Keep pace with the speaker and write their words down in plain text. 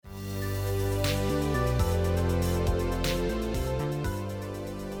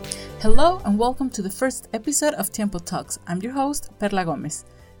Hello and welcome to the first episode of Tiempo Talks. I'm your host, Perla Gomez.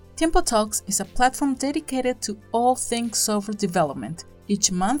 Tiempo Talks is a platform dedicated to all things software development.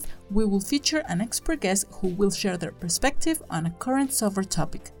 Each month, we will feature an expert guest who will share their perspective on a current software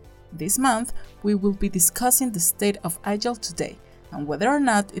topic. This month, we will be discussing the state of Agile today and whether or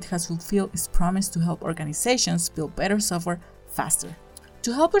not it has fulfilled its promise to help organizations build better software faster.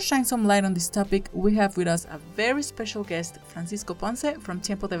 To help us shine some light on this topic, we have with us a very special guest, Francisco Ponce from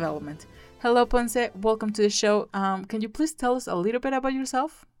Tiempo Development. Hello, Ponce. Welcome to the show. Can you please tell us a little bit about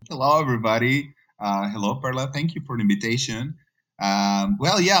yourself? Hello, everybody. Hello, Perla. Thank you for the invitation.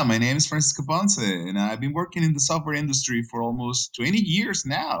 My name is Francisco Ponce, and I've been working in the software industry for almost 20 years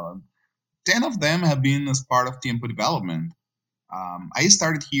now. 10 of them have been as part of Tiempo Development. I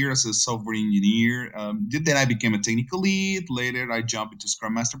started here as a software engineer. Then I became a technical lead. Later, I jumped into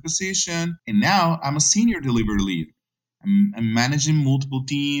Scrum Master position, and now I'm a senior delivery lead. I'm managing multiple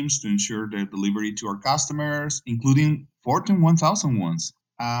teams to ensure the delivery to our customers, including Fortune 1000 ones.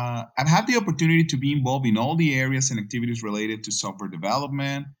 I've had the opportunity to be involved in all the areas and activities related to software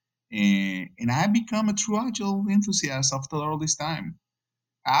development, and I've become a true Agile enthusiast after all this time,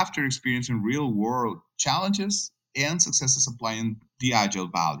 after experiencing real world challenges and successes applying the Agile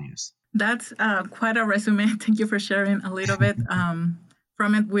values. That's quite a resume. Thank you for sharing a little bit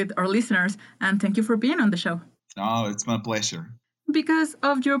from it with our listeners, and thank you for being on the show. Oh, it's my pleasure. Because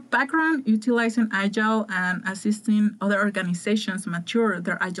of your background utilizing Agile and assisting other organizations mature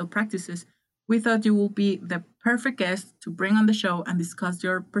their Agile practices, we thought you would be the perfect guest to bring on the show and discuss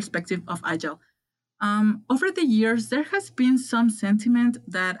your perspective of Agile. Over the years, there has been some sentiment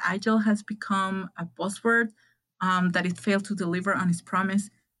that Agile has become a buzzword, that it failed to deliver on its promise.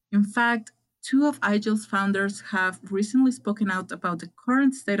 In fact, two of Agile's founders have recently spoken out about the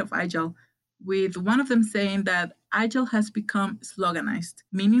current state of Agile, with one of them saying that Agile has become sloganized,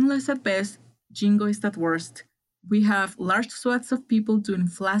 meaningless at best, jingoist at worst. We have large swaths of people doing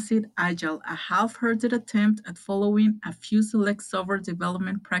flaccid Agile, a half-hearted attempt at following a few select software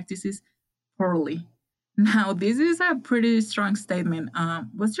development practices poorly. Now, this is a pretty strong statement.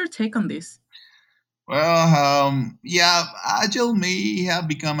 What's your take on this? Agile may have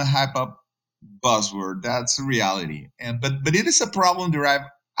become a hype up buzzword. That's a reality, but it is a problem derived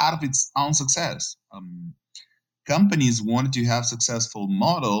out of its own success. Companies wanted to have successful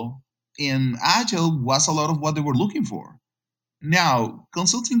model, and Agile was a lot of what they were looking for. Now,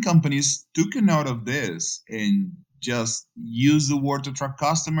 consulting companies took a note of this and just used the word to attract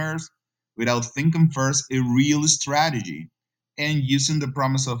customers without thinking first a real strategy and using the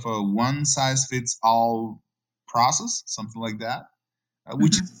promise of a one size fits all process, something like that,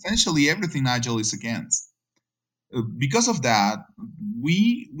 which is Mhm. essentially everything Agile is against. Because of that,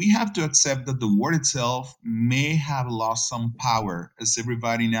 we have to accept that the word itself may have lost some power, as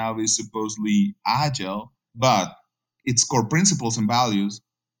everybody now is supposedly agile, but its core principles and values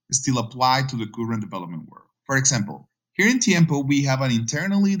still apply to the current development world. For example, here in Tiempo, we have an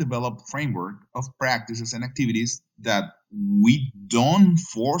internally developed framework of practices and activities that we don't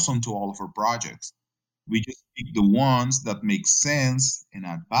force onto all of our projects. We just pick the ones that make sense and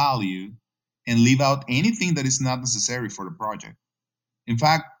add value and leave out anything that is not necessary for the project. In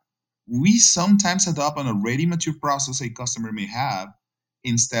fact, we sometimes adopt an already mature process a customer may have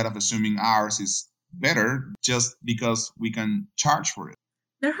instead of assuming ours is better just because we can charge for it.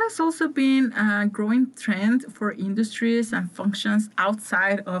 There has also been a growing trend for industries and functions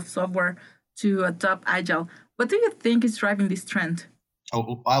outside of software to adopt Agile. What do you think is driving this trend?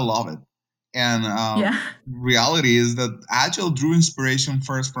 Oh, I love it. And Yeah. reality is that Agile drew inspiration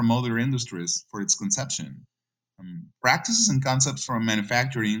first from other industries for its conception. Practices and concepts from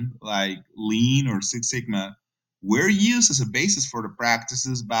manufacturing, like Lean or Six Sigma, were used as a basis for the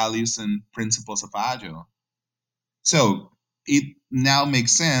practices, values, and principles of Agile. So it now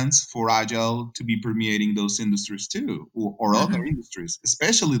makes sense for Agile to be permeating those industries too, or other Mhm. industries,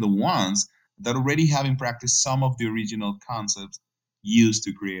 especially the ones that already have in practice some of the original concepts used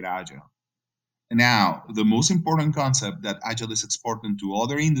to create Agile. Now, the most important concept that Agile is exporting to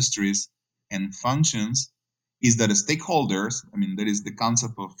other industries and functions is that stakeholders, I mean, that is the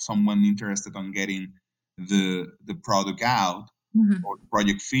concept of someone interested on getting the product out Mhm. or the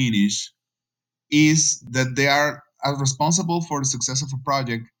project finished, is that they are as responsible for the success of a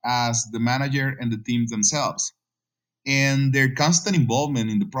project as the manager and the team themselves. And their constant involvement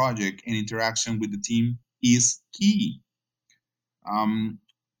in the project and interaction with the team is key. Um,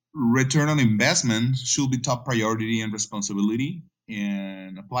 Return on investment should be top priority and responsibility,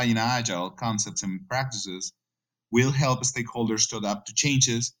 and applying agile concepts and practices will help stakeholders to adapt to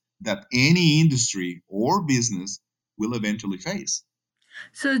changes that any industry or business will eventually face.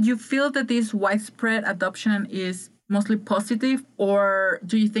 So do you feel that this widespread adoption is mostly positive, or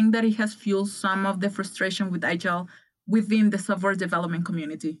do you think that it has fueled some of the frustration with Agile within the software development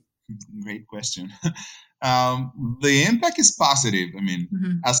community? Great question. The impact is positive. I mean,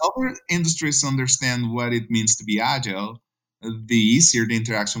 Mhm. as other industries understand what it means to be agile, the easier the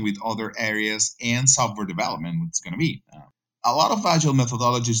interaction with other areas and software development is going to be. A lot of agile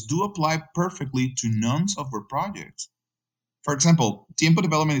methodologies do apply perfectly to non software projects. For example, Tiempo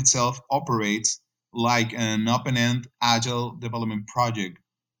development itself operates like an open end agile development project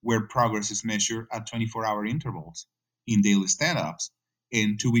where progress is measured at 24-hour intervals in daily stand ups,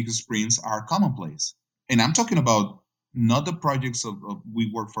 and 2 week sprints are commonplace. And I'm talking about not the projects of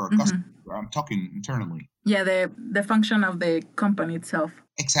we work for our customers, Mhm. I'm talking internally. Yeah, the function of the company itself.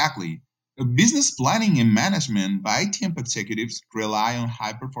 Exactly. Business planning and management by Tiempo executives rely on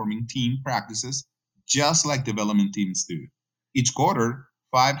high performing team practices just like development teams do. Each quarter,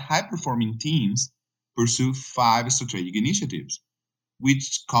 5 high performing teams pursue 5 strategic initiatives,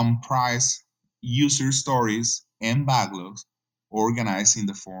 which comprise user stories and backlogs organized in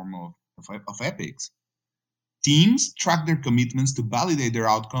the form of epics. Teams track their commitments to validate their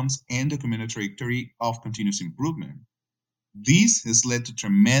outcomes and document a trajectory of continuous improvement. This has led to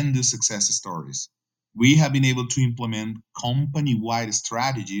tremendous success stories. We have been able to implement company wide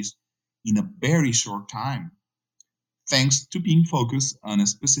strategies in a very short time, thanks to being focused on a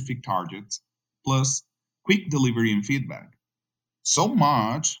specific targets, plus quick delivery and feedback. So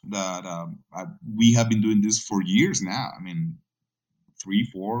much that we have been doing this for years now. I mean, 3,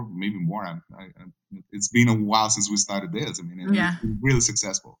 4, maybe more. It's been a while since we started this. I mean, and it's Yeah. been really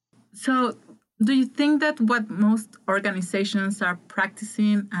successful. So, do you think that what most organizations are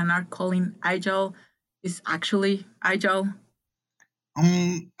practicing and are calling agile is actually agile?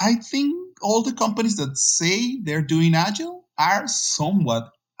 I think all the companies that say they're doing agile are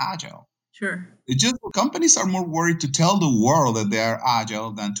somewhat agile. Sure. It's just companies are more worried to tell the world that they are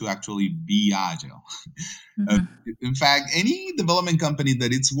agile than to actually be agile. Uh, Mhm. in fact, any development company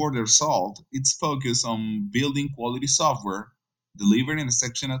that it's worth their salt, it's focused on building quality software, delivering an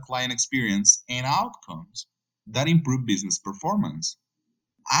exceptional client experience, and outcomes that improve business performance.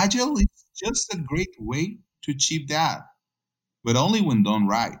 Agile is just a great way to achieve that, but only when done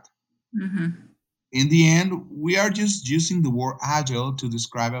right. Mhm. In the end, we are just using the word agile to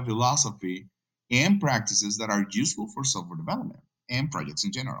describe a philosophy and practices that are useful for software development and projects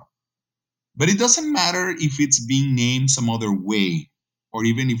in general. But it doesn't matter if it's being named some other way, or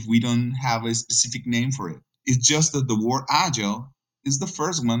even if we don't have a specific name for it. It's just that the word agile is the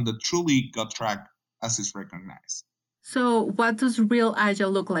first one that truly got tracked as is recognized. So, what does real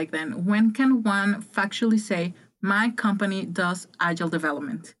agile look like then? When can one factually say, my company does agile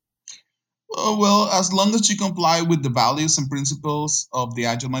development? Well, as long as you comply with the values and principles of the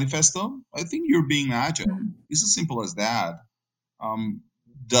Agile Manifesto, I think you're being agile. Mhm. It's as simple as that. Um,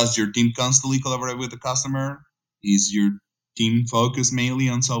 does your team constantly collaborate with the customer? Is your team focused mainly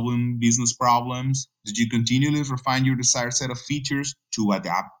on solving business problems? Did you continually refine your desired set of features to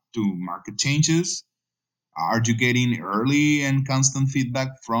adapt to market changes? Are you getting early and constant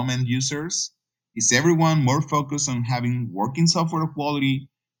feedback from end users? Is everyone more focused on having working software quality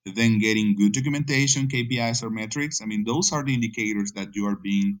than getting good documentation, KPIs, or metrics? I mean, those are the indicators that you are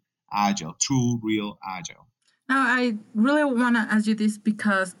being agile, true, real agile. Now, I really want to ask you this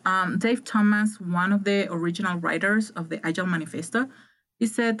because Dave Thomas, one of the original writers of the Agile Manifesto, he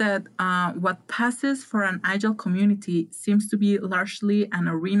said that what passes for an Agile community seems to be largely an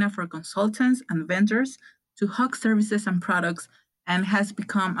arena for consultants and vendors to hawk services and products and has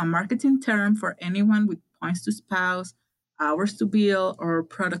become a marketing term for anyone with points to spouse, hours to bill, or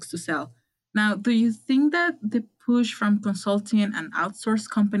products to sell. Now, do you think that the push from consulting and outsourced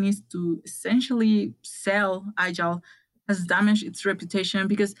companies to essentially sell Agile has damaged its reputation?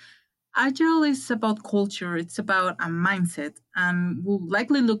 Because Agile is about culture, it's about a mindset, and will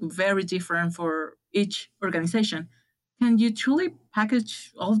likely look very different for each organization. Can you truly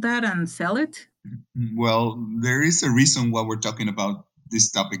package all that and sell it? Well, there is a reason why we're talking about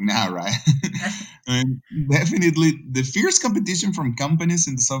this topic now, right? And definitely, the fierce competition from companies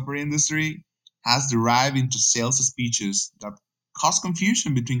in the software industry has derived into sales speeches that cause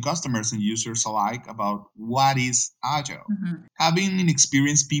confusion between customers and users alike about what is agile. Mhm. Having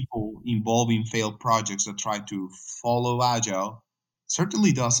inexperienced people involved in failed projects that try to follow agile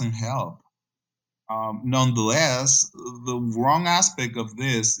certainly doesn't help. Nonetheless, the wrong aspect of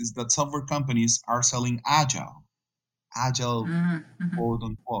this is that software companies are selling agile, Mhm. Mhm. quote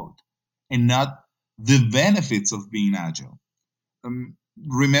unquote, and not the benefits of being agile.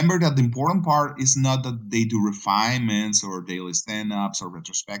 Remember that the important part is not that they do refinements or daily stand-ups or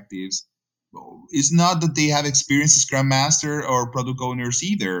retrospectives. Well, it's not that they have experienced as Scrum Master or product owners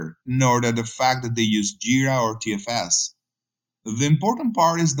either, nor that the fact that they use Jira or TFS. The important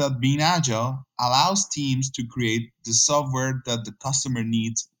part is that being agile allows teams to create the software that the customer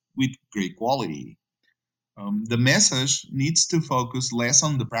needs with great quality. The message needs to focus less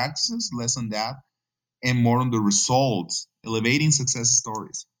on the practices, less on that, and more on the results, elevating success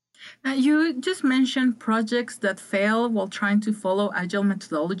stories. You just mentioned projects that fail while trying to follow agile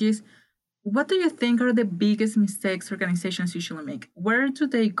methodologies. What do you think are the biggest mistakes organizations usually make? Where do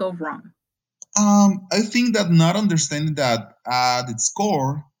they go wrong? I think that not understanding that at its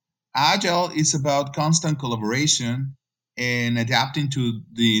core, Agile is about constant collaboration and adapting to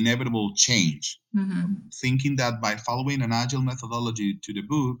the inevitable change. Mhm. Thinking that by following an Agile methodology to the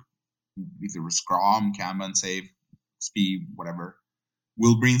book, either Scrum, Kanban, Safe, Speed, whatever,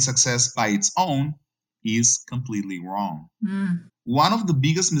 will bring success by its own is completely wrong. Mm. One of the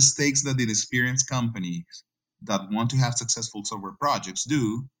biggest mistakes that inexperienced companies that want to have successful software projects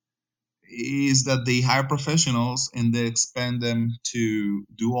do is that they hire professionals and they expand them to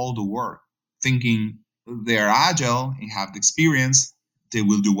do all the work, thinking they're agile and have the experience, they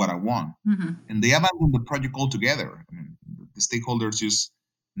will do what I want. Mhm. And they abandon the project altogether. I mean, the stakeholders just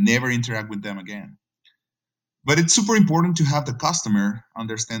never interact with them again. But it's super important to have the customer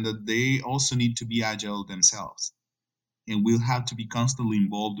understand that they also need to be agile themselves and will have to be constantly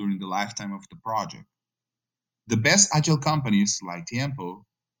involved during the lifetime of the project. The best agile companies like Tiempo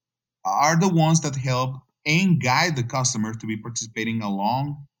are the ones that help and guide the customer to be participating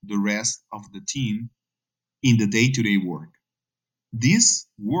along the rest of the team in the day to day work. This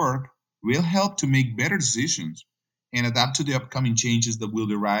work will help to make better decisions and adapt to the upcoming changes that will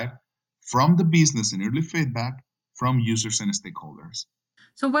derive from the business and early feedback from users and stakeholders.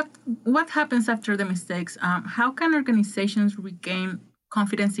 So what happens after the mistakes? How can organizations regain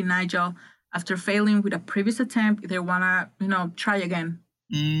confidence in agile after failing with a previous attempt? If they wanna, try again.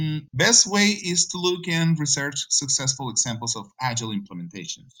 Best way is to look and research successful examples of agile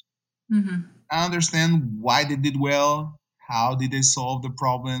implementations. Mm-hmm. Understand why they did well, how did they solve the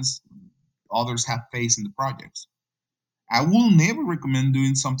problems others have faced in the projects. I will never recommend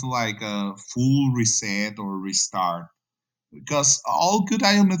doing something like a full reset or restart because all good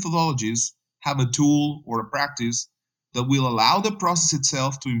agile methodologies have a tool or a practice that will allow the process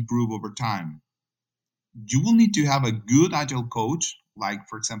itself to improve over time. You will need to have a good agile coach, like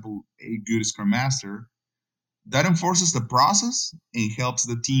for example, a good scrum master, that enforces the process and helps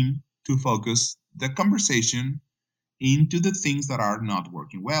the team to focus the conversation into the things that are not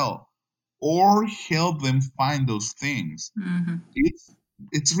working well or help them find those things. Mm-hmm.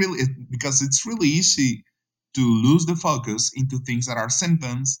 It's really because it's really easy to lose the focus into things that are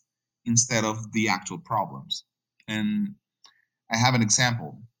symptoms instead of the actual problems. And I have an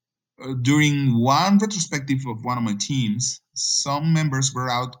example. During one retrospective of one of my teams, some members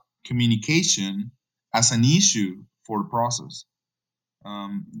brought out communication as an issue for the process.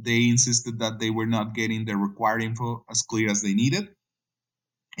 They insisted that they were not getting the required info as clear as they needed,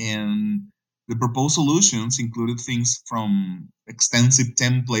 and the proposed solutions included things from extensive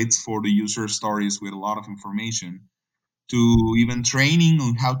templates for the user stories with a lot of information to even training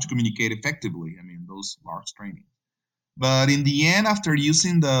on how to communicate effectively. I mean, those large trainings. But in the end, after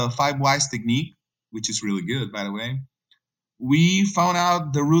using the five whys technique, which is really good, by the way, we found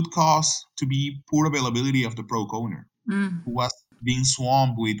out the root cause to be poor availability of the product owner, Mm. who was being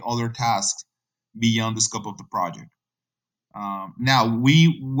swamped with other tasks beyond the scope of the project. Now,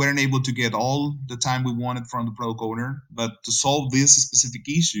 we weren't able to get all the time we wanted from the product owner, but to solve this specific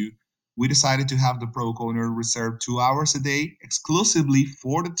issue, we decided to have the product owner reserve 2 hours a day exclusively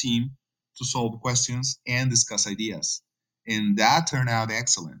for the team to solve questions and discuss ideas. And that turned out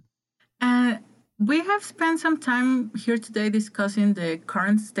excellent. And we have spent some time here today discussing the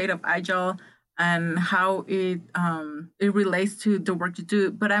current state of Agile and how it relates to the work you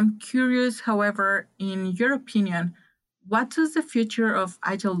do. But I'm curious, however, in your opinion, what does the future of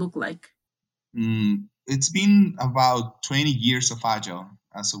Agile look like? It's been about 20 years of Agile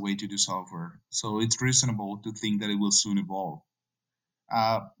as a way to do software, so it's reasonable to think that it will soon evolve.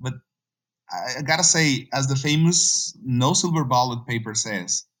 But I gotta say, as the famous no silver bullet paper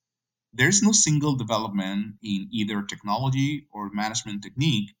says, there's no single development in either technology or management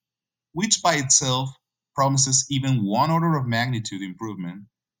technique which by itself promises even one order of magnitude improvement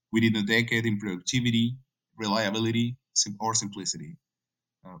within a decade in productivity, reliability, or simplicity.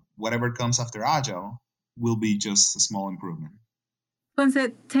 Whatever comes after Agile will be just a small improvement. Ponce,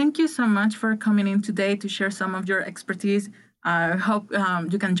 thank you so much for coming in today to share some of your expertise. I hope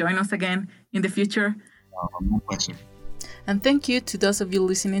you can join us again in the future. My pleasure. And thank you to those of you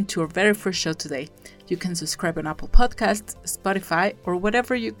listening to our very first show today. You can subscribe on Apple Podcasts, Spotify, or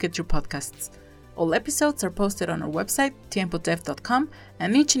wherever you get your podcasts. All episodes are posted on our website, tiempodev.com,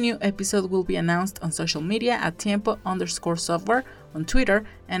 and each new episode will be announced on social media at tiempo_software on Twitter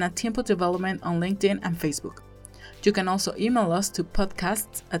and at Tiempo Development on LinkedIn and Facebook. You can also email us to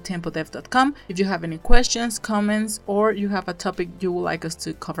podcasts@tiempodev.com if you have any questions, comments, or you have a topic you would like us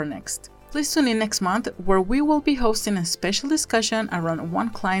to cover next. Please tune in next month, where we will be hosting a special discussion around one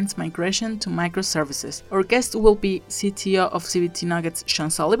client's migration to microservices. Our guest will be CTO of CBT Nuggets, Sean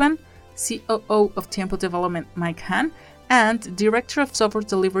Sullivan, COO of Tiempo Development, Mike Han, and Director of Software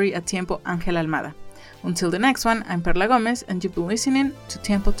Delivery at Tiempo, Ángel Almada. Until the next one, I'm Perla Gomez, and you've been listening to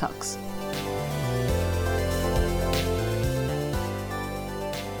Tiempo Talks.